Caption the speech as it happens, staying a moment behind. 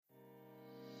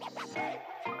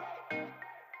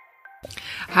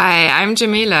Hi, I'm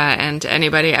Jamila, and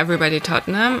Anybody Everybody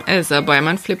Tottenham is a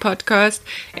bi-monthly podcast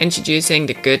introducing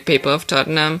the good people of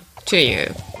Tottenham to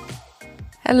you.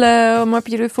 Hello, my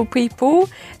beautiful people.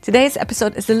 Today's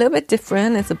episode is a little bit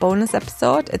different. It's a bonus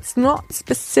episode. It's not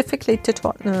specifically to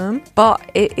Tottenham, but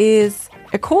it is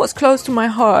a cause close to my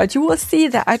heart. You will see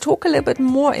that I talk a little bit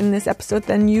more in this episode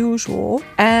than usual.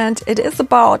 And it is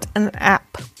about an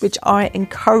app which I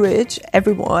encourage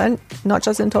everyone, not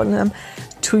just in Tottenham,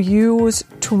 to use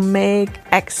to make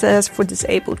access for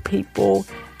disabled people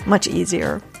much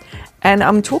easier. And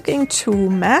I'm talking to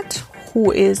Matt,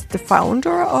 who is the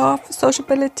founder of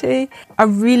Sociability. I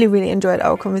really enjoyed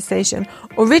our conversation.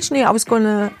 Originally, I was going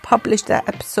to publish that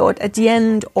episode at the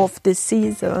end of this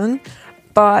season,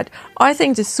 but I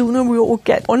think the sooner we all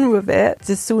get on with it,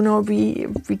 the sooner we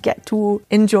get to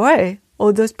enjoy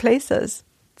all those places.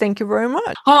 Thank you very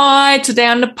much. Hi, today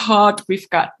on the pod, we've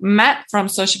got Matt from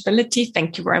Sociability.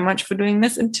 Thank you very much for doing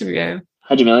this interview.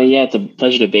 Hi, Jamila. Yeah, it's a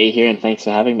pleasure to be here, and thanks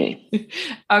for having me.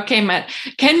 Okay, Matt,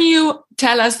 can you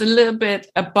tell us a little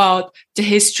bit about the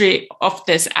history of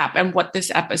this app and what this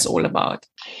app is all about?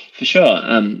 For sure.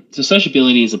 So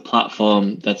Sociability is a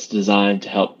platform that's designed to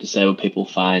help disabled people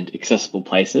find accessible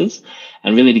places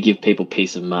and really to give people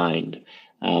peace of mind.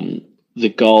 The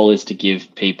goal is to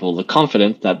give people the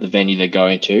confidence that the venue they're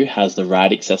going to has the right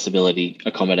accessibility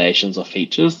accommodations or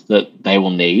features that they will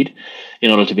need in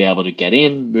order to be able to get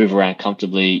in, move around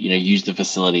comfortably, use the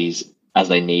facilities as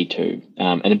they need to.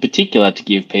 And in particular, to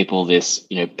give people this,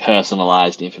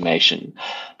 personalized information.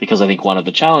 Because I think one of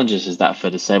the challenges is that for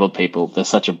disabled people, there's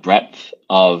such a breadth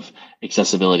of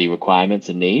accessibility requirements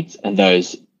and needs, and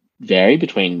those vary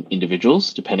between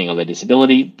individuals depending on their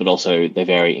disability, but also they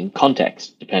vary in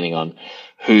context depending on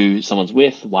who someone's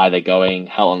with, why they're going,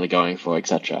 how long they're going for,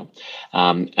 etc.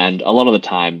 And a lot of the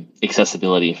time,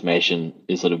 accessibility information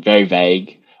is sort of very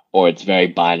vague or it's very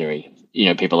binary.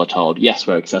 People are told, yes,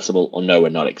 we're accessible, or no, we're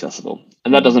not accessible.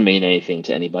 And that doesn't mean anything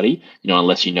to anybody,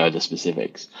 unless you know the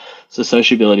specifics. So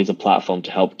Sociability is a platform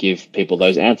to help give people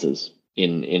those answers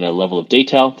in a level of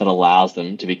detail that allows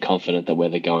them to be confident that where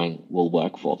they're going will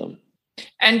work for them.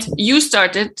 And you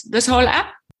started this whole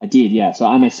app? I did, yeah. So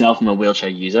I myself am a wheelchair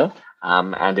user,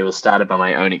 and it was started by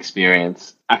my own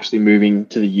experience actually moving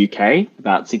to the UK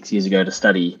about 6 years ago to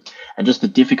study, and just the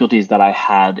difficulties that I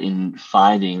had in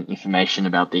finding information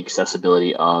about the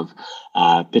accessibility of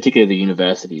particularly the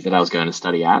university that I was going to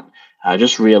study at.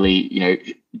 Just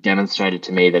really, demonstrated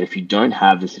to me that if you don't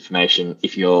have this information,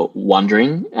 if you're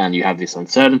wondering and you have this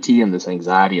uncertainty and this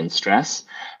anxiety and stress,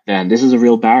 then this is a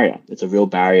real barrier. It's a real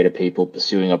barrier to people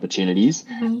pursuing opportunities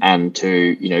and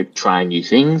to, trying new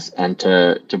things and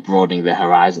to broadening their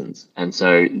horizons. And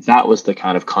so that was the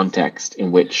kind of context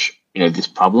in which, this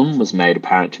problem was made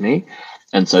apparent to me.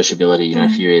 And Sociability, a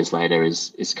few years later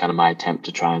is kind of my attempt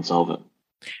to try and solve it.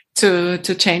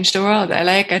 To change the world. I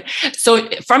like it. So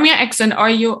from your accent, are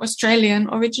you Australian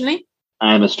originally?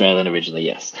 I am Australian originally,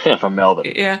 yes. From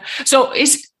Melbourne. Yeah. So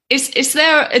is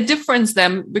there a difference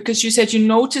then? Because you said you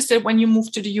noticed it when you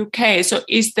moved to the UK. So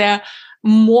is there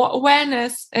more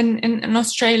awareness in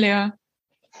Australia?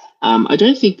 I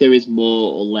don't think there is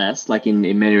more or less. Like in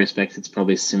many respects, it's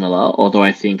probably similar. Although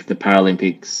I think the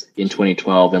Paralympics in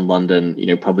 2012 in London,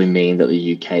 probably mean that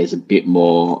the UK is a bit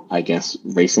more, I guess,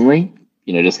 recently,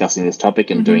 discussing this topic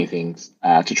and doing things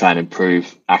to try and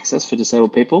improve access for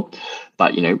disabled people,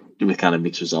 but, with kind of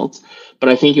mixed results. But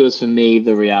I think it was, for me,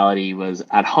 the reality was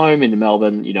at home in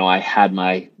Melbourne, I had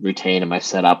my routine and my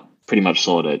setup pretty much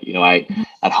sorted. I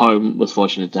at home was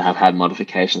fortunate to have had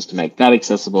modifications to make that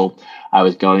accessible. I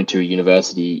was going to a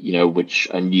university, which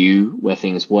I knew where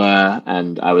things were,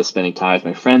 and I was spending time with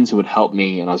my friends who would help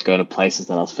me, and I was going to places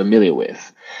that I was familiar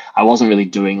with. I wasn't really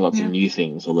doing lots of new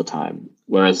things all the time.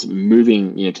 Whereas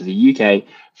moving, to the UK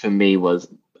for me was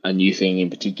a new thing, in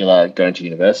particular going to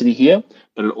university here,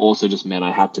 but it also just meant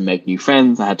I had to make new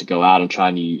friends. I had to go out and try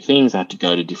new things. I had to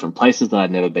go to different places that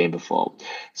I'd never been before.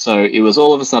 So it was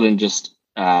all of a sudden just,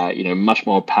 much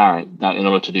more apparent that in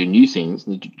order to do new things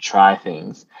and to try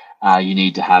things, you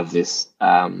need to have this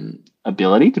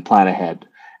ability to plan ahead.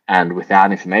 And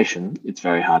without information, it's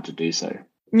very hard to do so.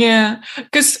 Yeah,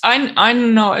 because I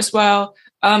know as well.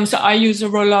 So I use a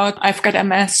roller. I've got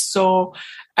MS, so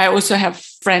I also have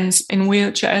friends in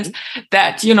wheelchairs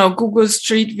that, Google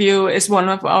Street View is one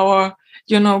of our,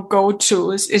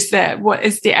 go-tos. Is that what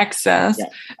is the access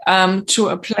to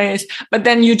a place? But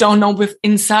then you don't know with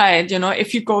inside,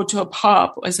 if you go to a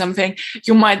pub or something,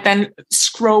 you might then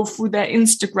scroll through their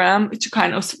Instagram to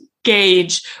kind of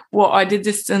gauge what are the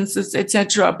distances,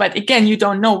 etc. But again, you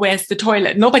don't know where's the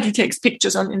toilet. Nobody takes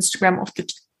pictures on Instagram of the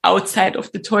outside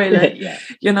of the toilet,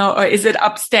 Yeah. or is it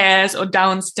upstairs or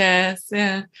downstairs?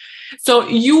 Yeah. So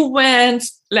you went,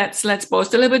 let's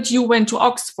boast a little bit, you went to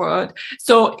Oxford.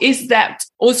 So is that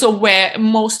also where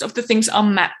most of the things are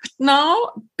mapped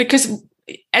now? Because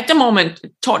at the moment,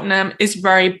 Tottenham is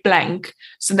very blank.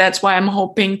 So that's why I'm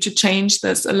hoping to change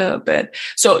this a little bit.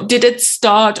 So did it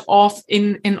start off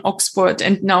in Oxford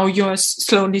and now you're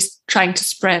slowly trying to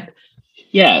spread?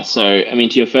 Yeah, so I mean,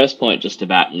 to your first point, just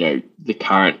about the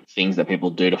current things that people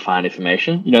do to find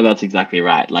information, that's exactly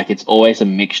right. Like it's always a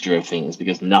mixture of things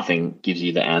because nothing gives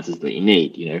you the answers that you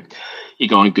need. You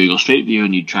go on Google Street View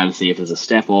and you try to see if there's a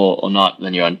step or not.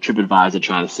 Then you're on TripAdvisor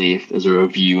trying to see if there's a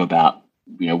review about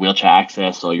wheelchair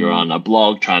access, or you're on a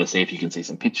blog trying to see if you can see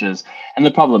some pictures. And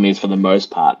the problem is, for the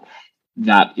most part,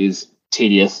 that is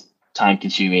tedious, time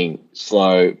consuming,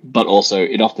 slow, but also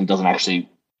it often doesn't actually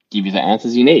give you the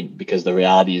answers you need, because the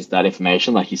reality is that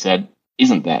information, like you said,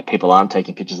 isn't there. People aren't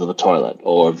taking pictures of the toilet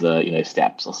or of the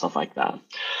steps or stuff like that.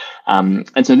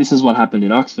 And so this is what happened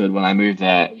in Oxford. When I moved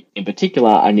there, in particular,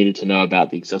 I needed to know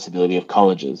about the accessibility of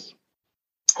colleges.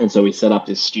 And so we set up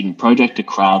this student project to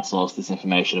crowdsource this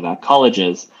information about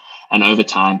colleges. And over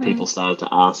time, people started to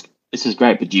ask, this is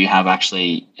great, but do you have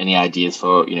actually any ideas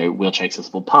for, wheelchair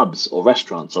accessible pubs or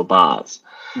restaurants or bars?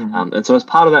 And so as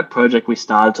part of that project, we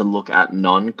started to look at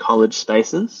non-college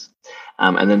spaces.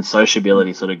 And then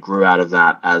sociability sort of grew out of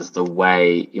that as the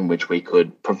way in which we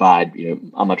could provide,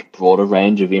 a much broader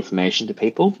range of information to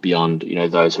people beyond,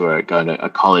 those who are going to a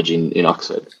college in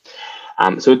Oxford.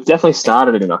 So it definitely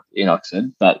started in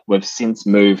Oxford, but we've since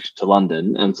moved to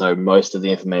London. And so most of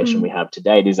the information we have to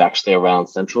date is actually around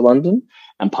central London.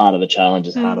 And part of the challenge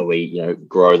is how do we,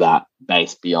 grow that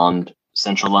base beyond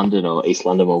central London or East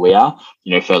London where we are,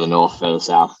 further north, further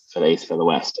south, further east, further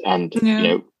west. And,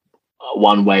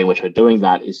 one way in which we're doing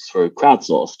that is through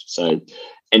crowdsourced. So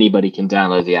anybody can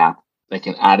download the app. They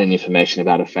can add in information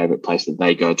about a favorite place that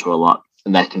they go to a lot,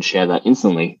 and they can share that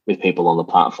instantly with people on the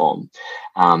platform.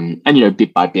 And,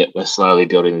 bit by bit, we're slowly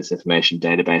building this information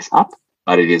database up,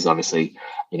 but it is obviously,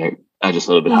 just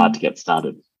a little bit hard to get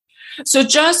started. So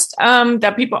just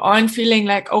that people aren't feeling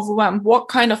like overwhelmed, what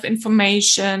kind of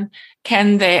information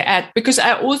can they add? Because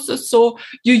I also saw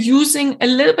you using a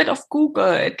little bit of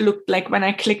Google, it looked like, when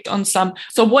I clicked on some.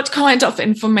 So what kind of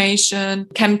information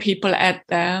can people add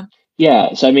there?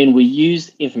 Yeah, so I mean, we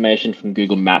use information from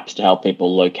Google Maps to help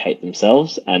people locate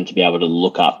themselves and to be able to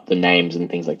look up the names and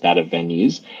things like that of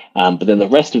venues. But then the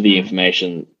rest of the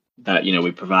information that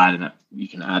we provide and that you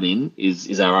can add in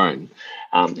is our own.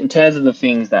 In terms of the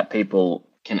things that people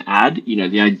can add,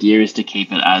 the idea is to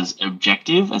keep it as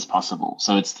objective as possible.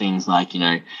 So it's things like,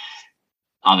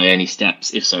 are there any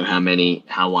steps? If so, how many?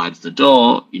 How wide's the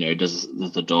door? Does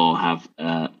the door have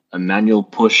a manual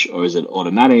push, or is it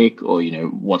automatic? Or,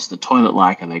 what's the toilet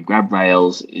like? Are there grab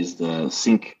rails? Is the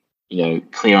sink,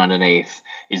 clear underneath?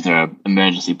 Is there an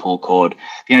emergency pull cord?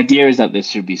 The idea is that this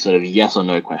should be sort of yes or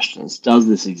no questions. Does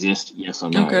this exist? Yes or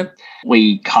no? Okay.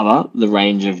 We cover the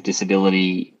range of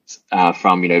disability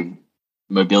from,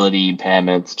 mobility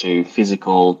impairments to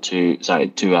physical to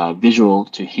visual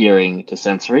to hearing to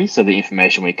sensory. So the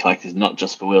information we collect is not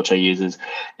just for wheelchair users.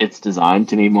 It's designed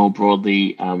to be more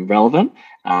broadly relevant.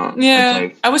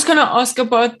 I was going to ask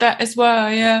about that as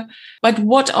well. Yeah. But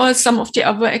what are some of the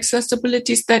other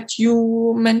accessibilities that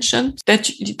you mentioned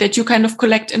that you kind of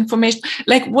collect information?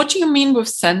 Like, what do you mean with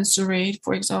sensory,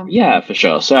 for example? Yeah, for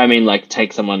sure. So I mean, like,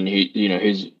 take someone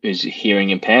who's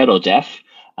hearing impaired or deaf.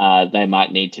 They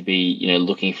might need to be,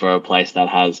 looking for a place that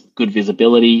has good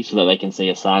visibility so that they can see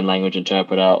a sign language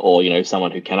interpreter, or,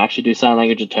 someone who can actually do sign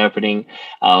language interpreting,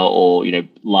 or,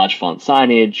 large font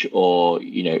signage, or,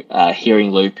 a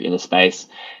hearing loop in a space.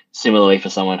 Similarly,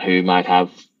 for someone who might have,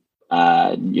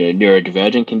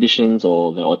 neurodivergent conditions,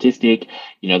 or they're autistic,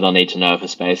 they'll need to know if a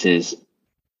space is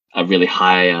a really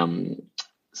high,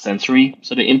 sensory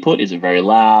sort of input. Is it very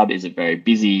loud? Is it very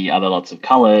busy? Are there lots of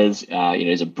colors?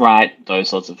 Is it bright? Those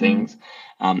sorts of things.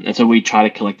 And so we try to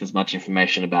collect as much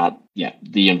information about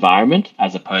the environment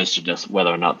as opposed to just whether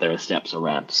or not there are steps or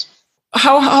ramps.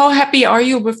 How happy are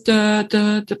you with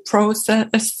the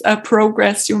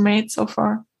progress you made so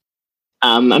far?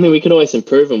 I mean, we can always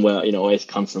improve, and we're always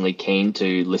constantly keen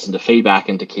to listen to feedback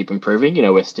and to keep improving.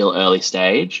 We're still early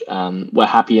stage. We're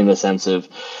happy in the sense of,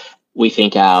 we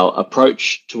think our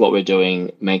approach to what we're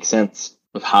doing makes sense.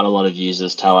 We've had a lot of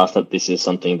users tell us that this is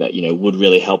something that, would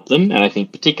really help them. And I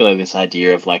think particularly this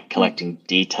idea of like collecting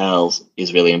details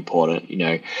is really important.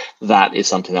 That is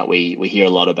something that we hear a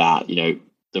lot about.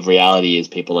 The reality is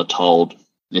people are told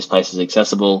this place is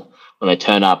accessible. When they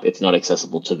turn up, it's not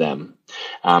accessible to them.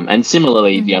 And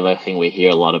similarly, the other thing we hear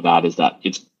a lot about is that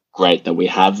it's great that we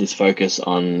have this focus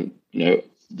on,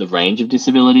 the range of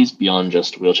disabilities beyond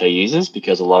just wheelchair users,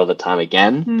 because a lot of the time,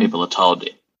 again, people are told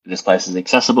this place is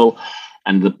accessible,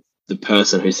 and the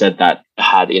person who said that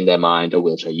had in their mind a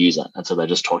wheelchair user, and so they're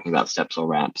just talking about steps or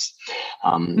ramps.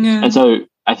 And so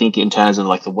I think in terms of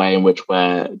like the way in which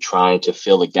we're trying to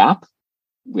fill the gap,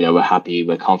 we're happy,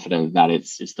 we're confident that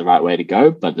it's the right way to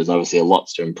go, but there's obviously a lot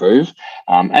to improve.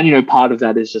 And part of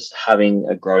that is just having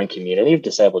a growing community of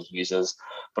disabled users,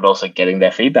 but also getting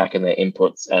their feedback and their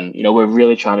inputs. And, we're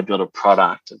really trying to build a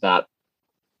product that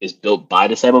is built by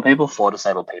disabled people for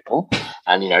disabled people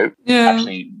and,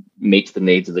 actually meets the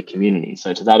needs of the community.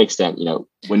 So to that extent,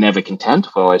 we're never content.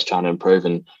 We're always trying to improve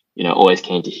and, always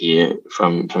keen to hear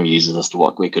from users as to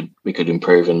what we could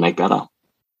improve and make better.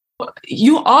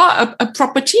 You are a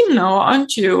proper team now,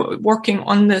 aren't you, working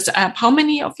on this app? How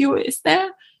many of you is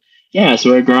there? Yeah, so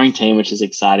we're a growing team, which is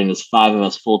exciting. There's 5 of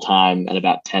us full-time and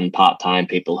about 10 part-time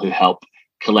people who help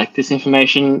collect this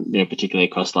information, particularly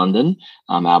across London,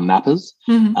 our mappers.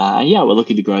 We're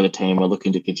looking to grow the team. We're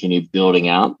looking to continue building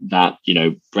out that,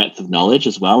 breadth of knowledge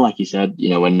as well. Like you said,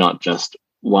 we're not just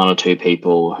 1 or 2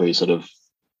 people who sort of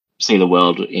see the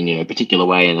world in a particular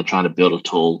way and are trying to build a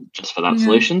tool just for that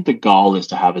solution. The goal is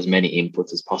to have as many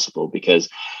inputs as possible because,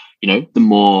 the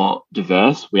more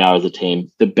diverse we are as a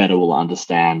team, the better we'll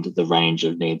understand the range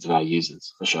of needs of our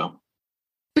users, for sure.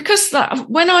 Because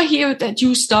when I hear that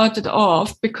you started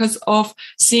off because of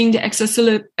seeing the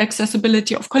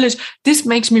accessibility of college, this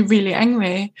makes me really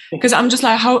angry because I'm just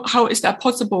like, how is that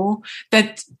possible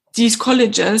that these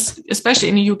colleges, especially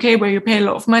in the UK where you pay a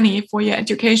lot of money for your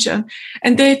education,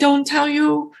 and they don't tell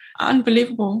you?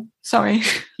 Unbelievable. Sorry.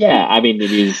 Yeah, I mean,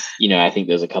 it is, I think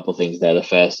there's a couple of things there. The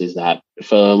first is that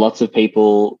for lots of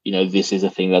people, this is a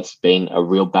thing that's been a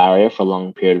real barrier for a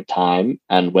long period of time.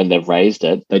 And when they've raised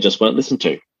it, they just weren't listened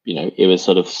to. It was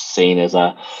sort of seen as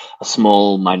a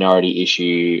small minority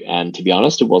issue. And to be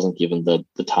honest, it wasn't given the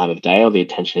time of day or the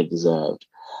attention it deserved.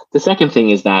 The second thing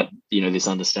is that, this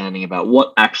understanding about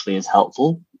what actually is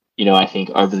helpful. I think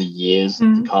over the years,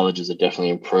 the colleges have definitely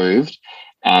improved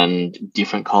and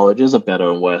different colleges are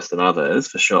better and worse than others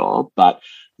for sure. But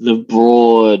the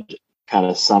broad kind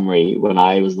of summary when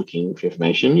I was looking for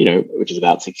information, which is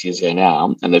about 6 years ago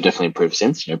now, and they've definitely improved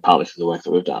since, partly through the work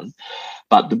that we've done.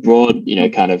 But the broad,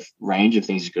 kind of range of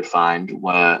things you could find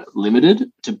were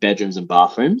limited to bedrooms and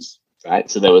bathrooms.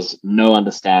 Right. So there was no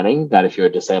understanding that if you're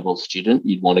a disabled student,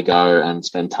 you'd want to go and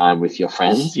spend time with your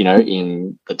friends,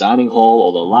 in the dining hall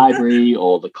or the library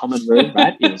or the common room.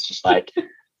 Right. It was just like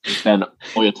you spend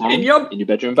all your time in your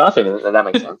bedroom and bathroom. And that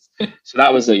makes sense. So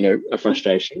that was, a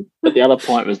frustration. But the other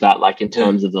point was that, like, in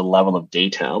terms of the level of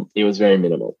detail, it was very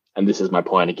minimal. And this is my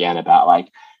point again about, like,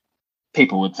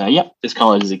 people would say, yep, this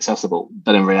college is accessible.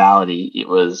 But in reality, it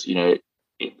was,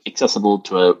 accessible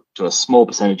to a small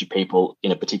percentage of people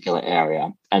in a particular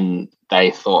area, and they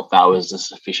thought that was a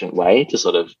sufficient way to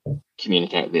sort of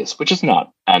communicate this, which is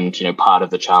not. And part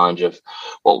of the challenge of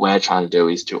what we're trying to do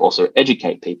is to also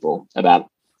educate people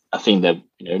about a thing they've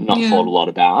not thought a lot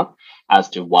about as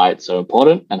to why it's so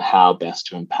important and how best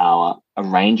to empower a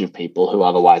range of people who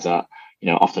otherwise are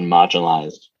often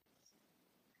marginalized.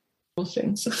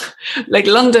 Things like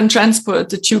London Transport,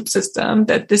 the tube system,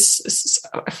 that this is,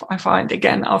 I find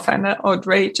that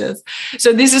outrageous.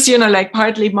 So this is like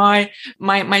partly my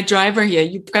driver here.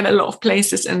 You've got a lot of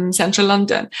places in central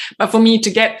London, but for me to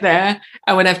get there,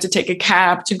 I would have to take a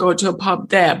cab to go to a pub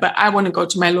there. But I want to go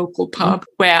to my local pub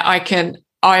where I can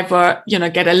either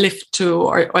get a lift to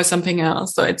or something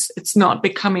else. So it's not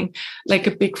becoming like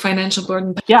a big financial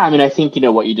burden. Yeah, I mean, I think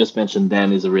what you just mentioned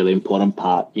then is a really important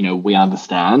part. We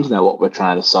understand that what we're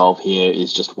trying to solve here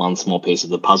is just one small piece of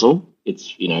the puzzle.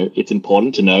 It's it's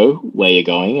important to know where you're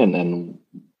going and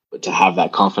to have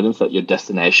that confidence that your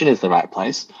destination is the right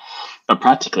place. But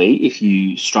practically, if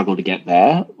you struggle to get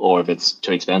there, or if it's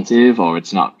too expensive, or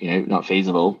it's not not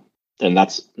feasible, then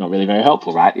that's not really very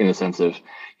helpful, right? In the sense of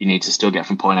you need to still get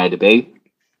from point A to B,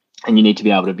 and you need to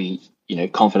be able to be,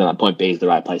 confident that point B is the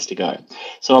right place to go.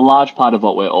 So a large part of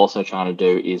what we're also trying to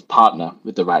do is partner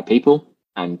with the right people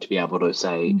and to be able to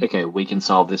say, okay, we can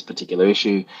solve this particular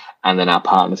issue, and then our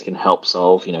partners can help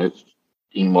solve,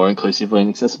 in more inclusive and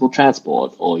accessible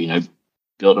transport or,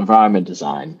 built environment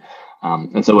design.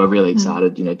 And so we're really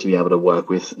excited, to be able to work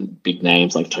with big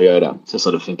names like Toyota to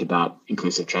sort of think about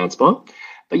inclusive transport.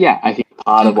 But yeah, I think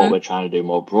part of what we're trying to do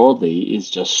more broadly is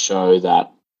just show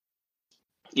that,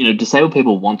 disabled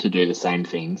people want to do the same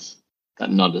things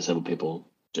that non-disabled people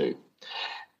do.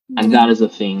 And that is a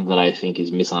thing that I think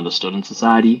is misunderstood in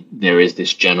society. There is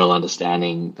this general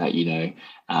understanding that,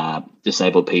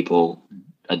 disabled people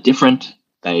are different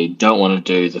They don't want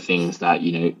to do the things that,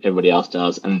 everybody else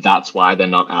does. And that's why they're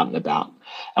not out and about.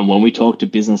 And when we talk to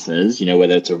businesses,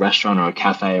 whether it's a restaurant or a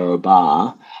cafe or a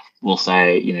bar, we'll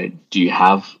say, do you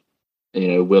have,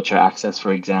 wheelchair access,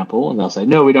 for example? And they'll say,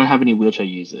 no, we don't have any wheelchair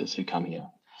users who come here.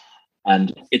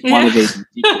 And it's one of these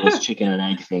ridiculous chicken and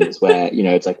egg things where,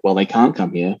 it's like, well, they can't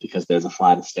come here because there's a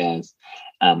flight of stairs.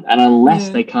 And unless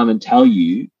they come and tell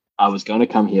you, I was going to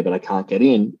come here, but I can't get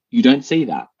in, you don't see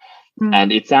that.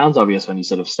 And it sounds obvious when you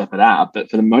sort of step it out,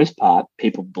 but for the most part,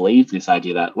 people believe this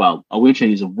idea that, well, a wheelchair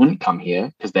user wouldn't come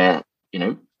here because they're,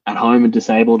 at home and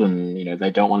disabled and, they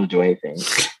don't want to do anything,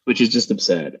 which is just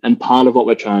absurd. And part of what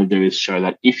we're trying to do is show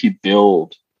that if you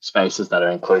build spaces that are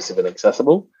inclusive and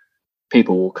accessible,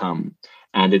 people will come.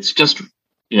 And it's just,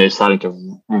 starting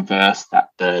to reverse that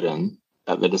burden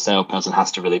that the disabled person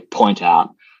has to really point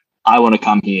out, I want to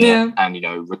come here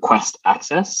and, request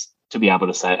access, to be able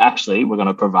to say, actually, we're going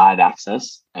to provide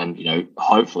access. And,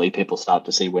 hopefully people start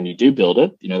to see when you do build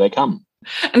it, they come.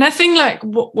 And I think like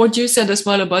what you said as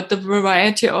well about the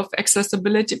variety of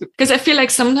accessibility, because I feel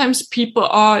like sometimes people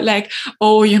are like,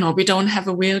 oh, we don't have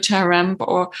a wheelchair ramp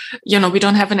or, we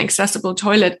don't have an accessible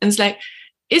toilet. And it's like,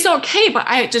 it's okay, but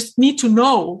I just need to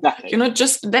know,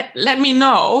 just let me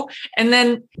know. And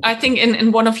then I think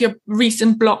in one of your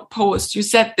recent blog posts, you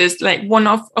said this, like one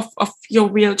of your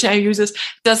wheelchair users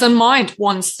doesn't mind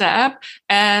one step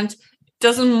and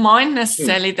doesn't mind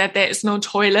necessarily that there is no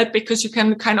toilet because you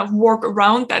can kind of work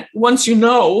around that. Once you're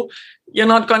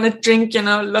not going to drink,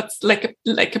 lots like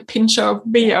a pincher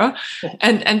of beer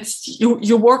and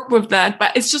you work with that.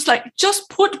 But it's just like,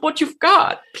 just put what you've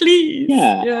got, please.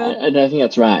 Yeah. And I think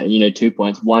that's right. 2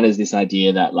 points. One is this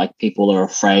idea that like people are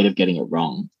afraid of getting it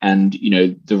wrong. And,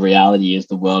 the reality is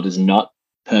the world is not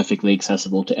perfectly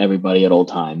accessible to everybody at all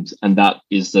times. And that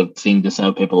is the thing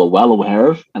disabled people are well aware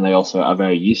of, and they also are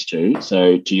very used to.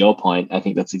 So to your point, I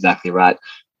think that's exactly right.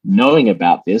 Knowing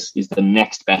about this is the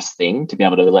next best thing to be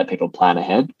able to let people plan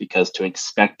ahead, because to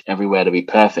expect everywhere to be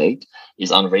perfect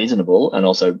is unreasonable and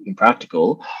also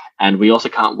impractical. And we also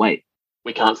can't wait.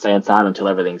 We can't stay inside until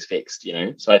everything's fixed,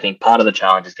 So I think part of the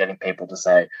challenge is getting people to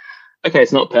say, okay,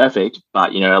 it's not perfect,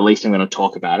 but, at least I'm going to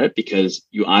talk about it, because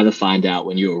you either find out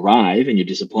when you arrive and you're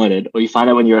disappointed, or you find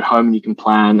out when you're at home and you can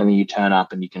plan and then you turn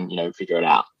up and you can, figure it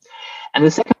out. And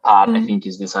the second part, I think,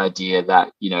 is this idea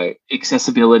that,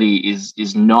 accessibility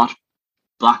is not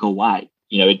black or white.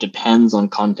 It depends on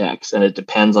context, and it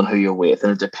depends on who you're with,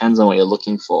 and it depends on what you're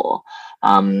looking for.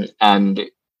 And,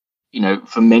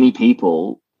 for many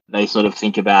people, they sort of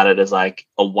think about it as like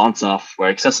a once-off. We're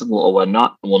accessible or we're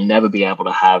not, and we'll never be able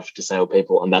to have disabled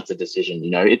people, and that's a decision.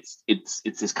 It's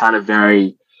this kind of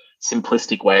very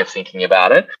simplistic way of thinking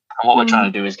about it. And what we're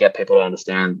trying to do is get people to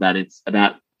understand that it's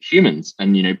about humans,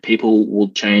 and people will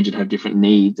change and have different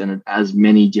needs, and as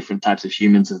many different types of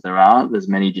humans as there's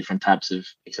many different types of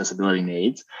accessibility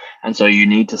needs, and so you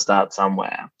need to start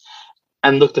somewhere.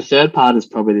 And look, the third part is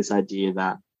probably this idea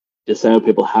that disabled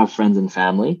people have friends and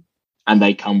family, and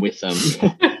they come with them.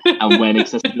 And when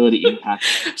accessibility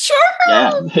impacts,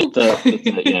 it's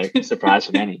a surprise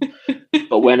for many.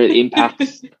 But when it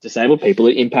impacts disabled people,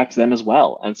 it impacts them as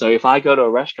well. And so if I go to a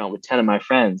restaurant with 10 of my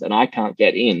friends and I can't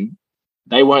get in,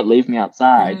 they won't leave me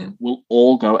outside. We'll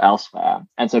all go elsewhere.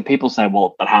 And so people say,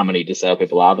 well, but how many disabled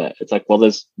people are there? It's like, well,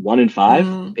 there's 1 in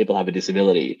 5 people have a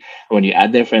disability. And when you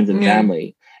add their friends and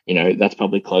family, that's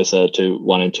probably closer to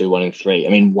 1 in 2, 1 in 3. I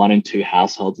mean, 1 in 2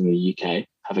 households in the UK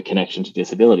have a connection to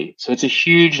disability. So it's a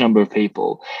huge number of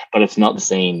people, but it's not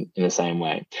seen in the same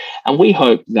way. And we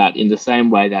hope that in the same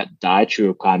way that dietary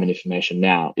requirement information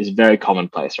now is very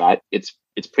commonplace, right? It's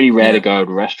pretty rare to go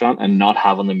to a restaurant and not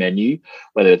have on the menu,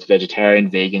 whether it's vegetarian,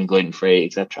 vegan, gluten-free,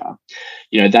 etc.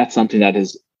 That's something that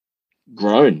has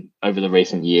grown over the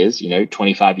recent years.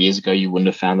 25 years ago, you wouldn't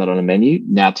have found that on a menu.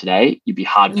 Now today, you'd be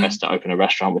hard-pressed to open a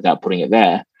restaurant without putting it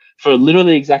there, for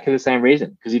literally exactly the same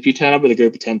reason. Because if you turn up with a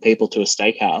group of 10 people to a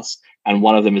steakhouse and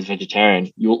one of them is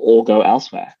vegetarian, you'll all go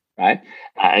elsewhere, right?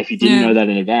 If you didn't know that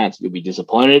in advance, you'll be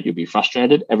disappointed, you'll be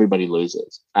frustrated, everybody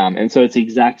loses. And so it's the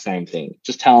exact same thing.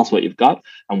 Just tell us what you've got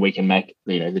and we can make,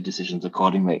 the decisions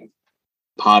accordingly.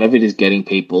 Part of it is getting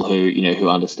people who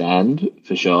understand,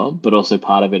 for sure, but also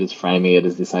part of it is framing it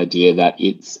as this idea that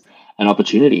it's an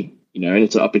opportunity. And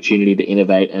it's an opportunity to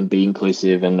innovate and be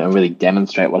inclusive and really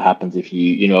demonstrate what happens if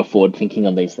you are forward thinking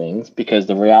on these things, because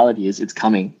the reality is it's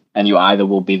coming, and you either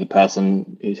will be the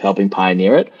person who's helping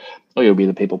pioneer it, or you'll be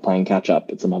the people playing catch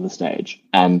up at some other stage.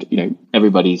 And,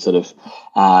 everybody sort of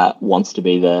wants to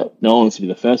be no one wants to be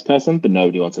the first person, but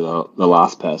nobody wants to be the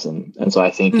last person. And so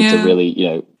I think it's a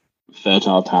really,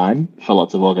 fertile time for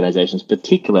lots of organizations,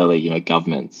 particularly,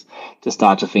 governments, to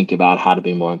start to think about how to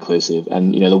be more inclusive.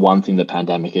 And, the one thing the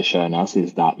pandemic has shown us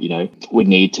is that, we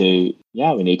need to.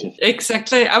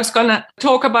 Exactly. I was going to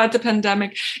talk about the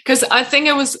pandemic because I think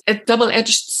it was a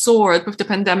double-edged sword with the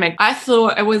pandemic. I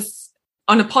thought it was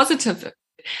on a positive,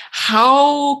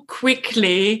 how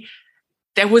quickly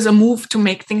there was a move to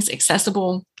make things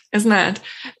accessible, isn't it?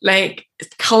 Like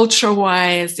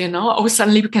culture-wise,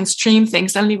 suddenly we can stream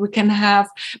things. Suddenly we can have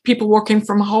people working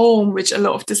from home, which a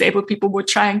lot of disabled people were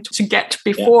trying to get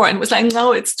before. And it was like,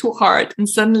 no, it's too hard. And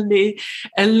suddenly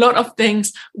a lot of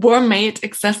things were made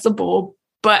accessible.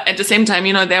 But at the same time,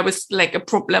 there was like a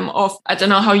problem of, I don't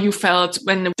know how you felt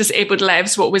when the disabled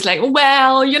lives were always like,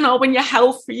 well, when you're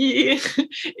healthy,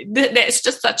 there's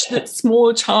just such a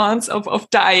small chance of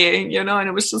dying, and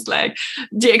it was just like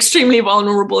the extremely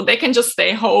vulnerable, they can just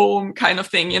stay home kind of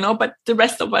thing, but the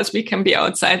rest of us, we can be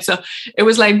outside. So it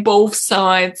was like both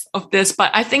sides of this. But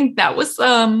I think that was,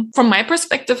 from my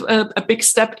perspective, a big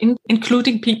step in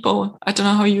including people. I don't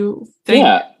know how you think.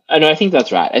 Yeah. No, I think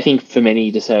that's right. I think for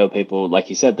many disabled people, like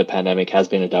you said, the pandemic has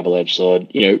been a double-edged sword.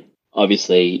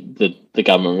 Obviously the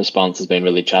government response has been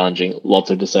really challenging. Lots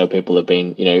of disabled people have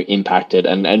been, impacted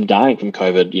and dying from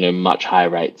COVID, much higher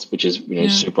rates, which is,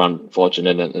 super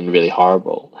unfortunate and really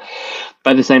horrible.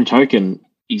 By the same token,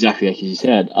 exactly like you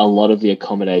said, a lot of the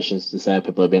accommodations disabled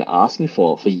people have been asking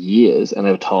for years and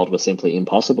they were told were simply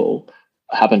impossible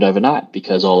happened overnight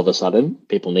because all of a sudden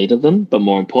people needed them. But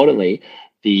more importantly,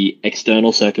 the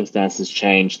external circumstances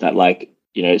changed that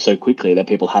so quickly that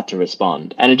people had to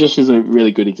respond. And it just is a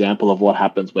really good example of what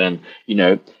happens when,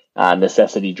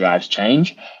 necessity drives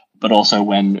change, but also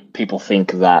when people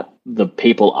think that the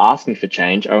people asking for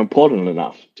change are important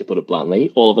enough, to put it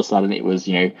bluntly. All of a sudden it was,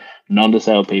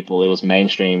 non-disabled people, it was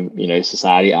mainstream,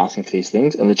 society asking for these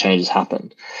things, and the changes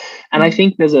happened. And I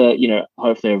think there's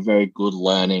hopefully a very good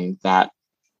learning that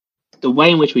the way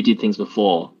in which we did things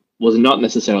before was not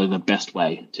necessarily the best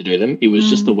way to do them. It was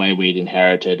just the way we'd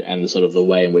inherited and the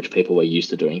way in which people were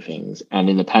used to doing things. And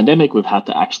in the pandemic, we've had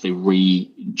to actually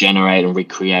regenerate and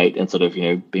recreate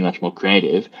and be much more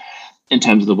creative in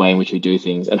terms of the way in which we do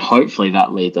things. And hopefully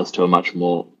that leads us to a much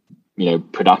more,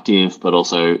 productive, but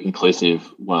also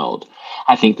inclusive world.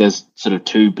 I think there's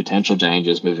two potential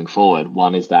dangers moving forward.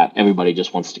 One is that everybody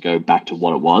just wants to go back to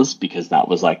what it was because that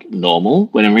was normal.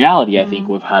 When in reality, I think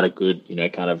we've had a good,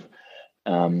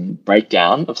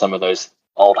 breakdown of some of those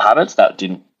old habits that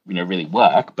didn't really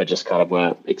work but just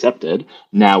were accepted.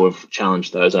 Now we've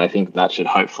challenged those, and I think that should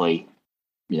hopefully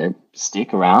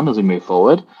stick around as we move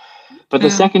forward. But the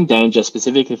second danger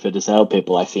specifically for disabled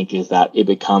people, I think, is that it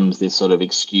becomes this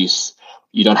excuse.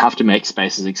 You don't have to make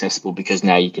spaces accessible because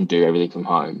now you can do everything from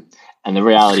home. And the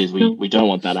reality is we don't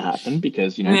want that to happen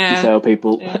because disabled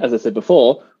people, as I said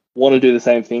before, want to do the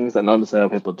same things that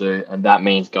non-disabled people do, and that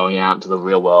means going out into the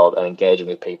real world and engaging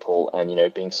with people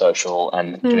and being social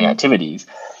and doing activities.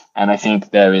 And I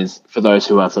think there is, for those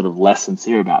who are less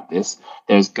sincere about this,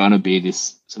 there's going to be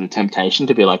this temptation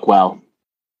to be like, well,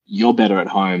 you're better at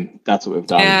home, that's what we've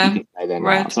done, you can stay there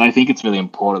now. So I think it's really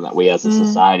important that we as a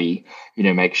society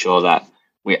make sure that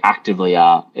we actively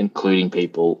are including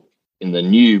people in the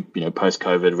new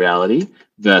post-COVID reality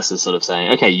versus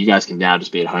saying, okay, you guys can now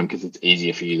just be at home because it's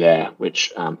easier for you there,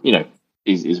 which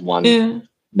is one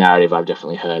narrative I've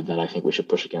definitely heard that I think we should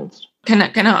push against. Can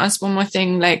I ask one more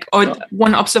thing,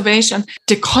 one observation?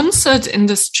 The concert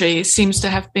industry seems to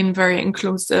have been very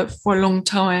inclusive for a long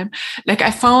time.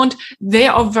 I found they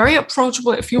are very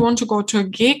approachable if you want to go to a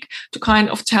gig to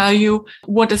tell you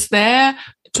what is there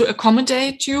to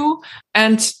accommodate you.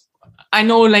 And I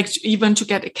know, even to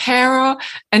get a carer,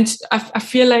 and I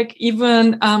feel like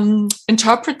even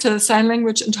interpreters, sign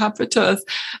language interpreters,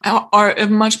 are a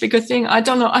much bigger thing. I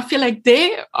don't know. I feel like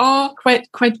they are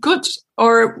quite good.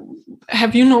 Or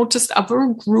have you noticed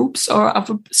other groups or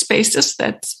other spaces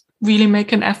that really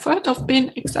make an effort of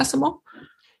being accessible?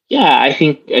 Yeah, I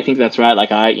think that's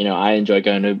right. I enjoy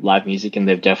going to live music, and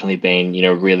there've definitely been,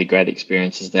 really great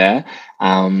experiences there.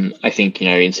 I think,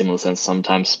 in similar sense,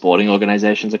 sometimes sporting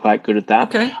organizations are quite good at that.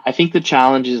 Okay. I think the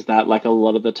challenge is that, a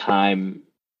lot of the time,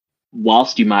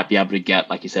 whilst you might be able to get,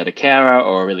 like you said, a carer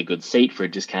or a really good seat for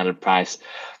a discounted price,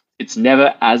 it's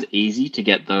never as easy to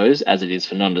get those as it is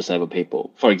for non-disabled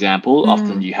people. For example,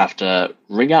 often you have to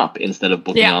ring up instead of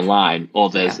booking online,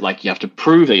 or there's you have to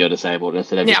prove that you're disabled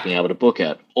instead of just being able to book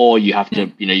it, or you have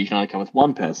to, you can only come with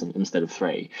one person instead of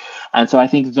three. And so I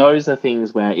think those are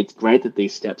things where it's great that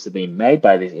these steps are being made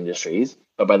by these industries,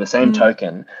 but by the same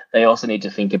token, they also need to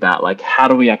think about how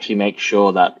do we actually make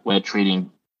sure that we're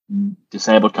treating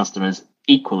disabled customers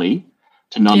equally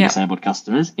to non-disabled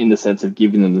customers in the sense of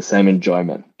giving them the same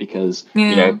enjoyment. Because,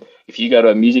 you know, if you go to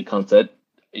a music concert,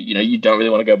 you know, you don't really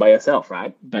want to go by yourself,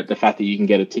 right? But the fact that you can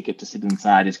get a ticket to sit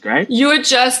inside is great. You're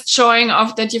just showing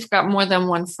off that you've got more than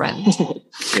one friend.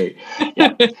 True.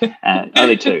 Yeah.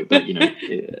 Only two, but, you know,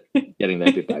 getting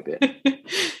there bit by bit.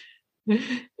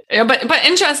 Yeah, but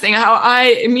interesting how I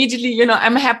immediately, you know,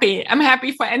 I'm happy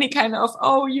for any kind of,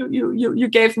 oh, you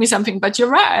gave me something, but you're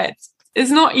right. It's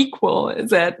not equal,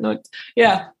 is it? Not,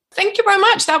 yeah. Thank you very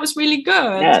much. That was really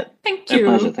good. Yeah, thank you.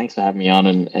 My pleasure. Thanks for having me on,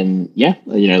 and yeah,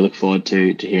 you know, look forward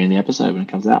to hearing the episode when it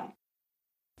comes out.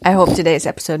 I hope today's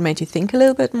episode made you think a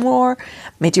little bit more,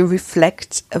 made you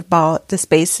reflect about the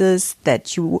spaces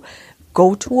that you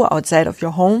go to outside of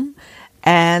your home.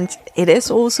 And it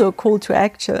is also a call to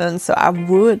action. So I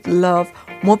would love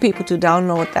more people to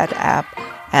download that app,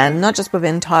 and not just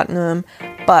within Tottenham,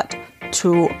 but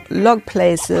to log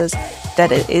places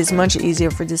that it is much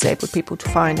easier for disabled people to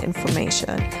find information.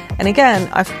 And again,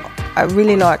 I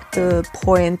really like the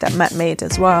point that Matt made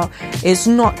as well. It's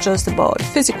not just about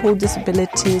physical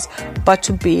disabilities, but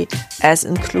to be as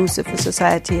inclusive a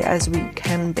society as we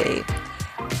can be.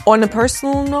 On a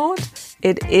personal note,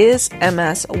 it is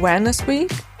MS Awareness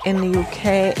Week. In the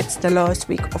UK, it's the last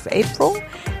week of April.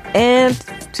 And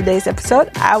today's episode,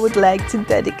 I would like to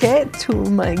dedicate to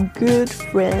my good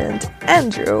friend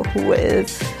Andrew, who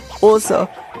is also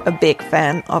a big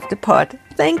fan of the pod.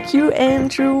 Thank you,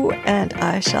 Andrew, and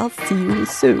I shall see you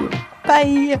soon.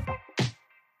 Bye!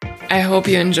 I hope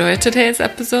you enjoyed today's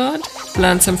episode,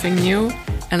 learned something new,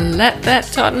 and let that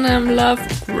Tottenham love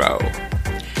grow.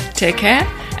 Take care,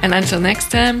 and until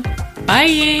next time,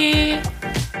 bye!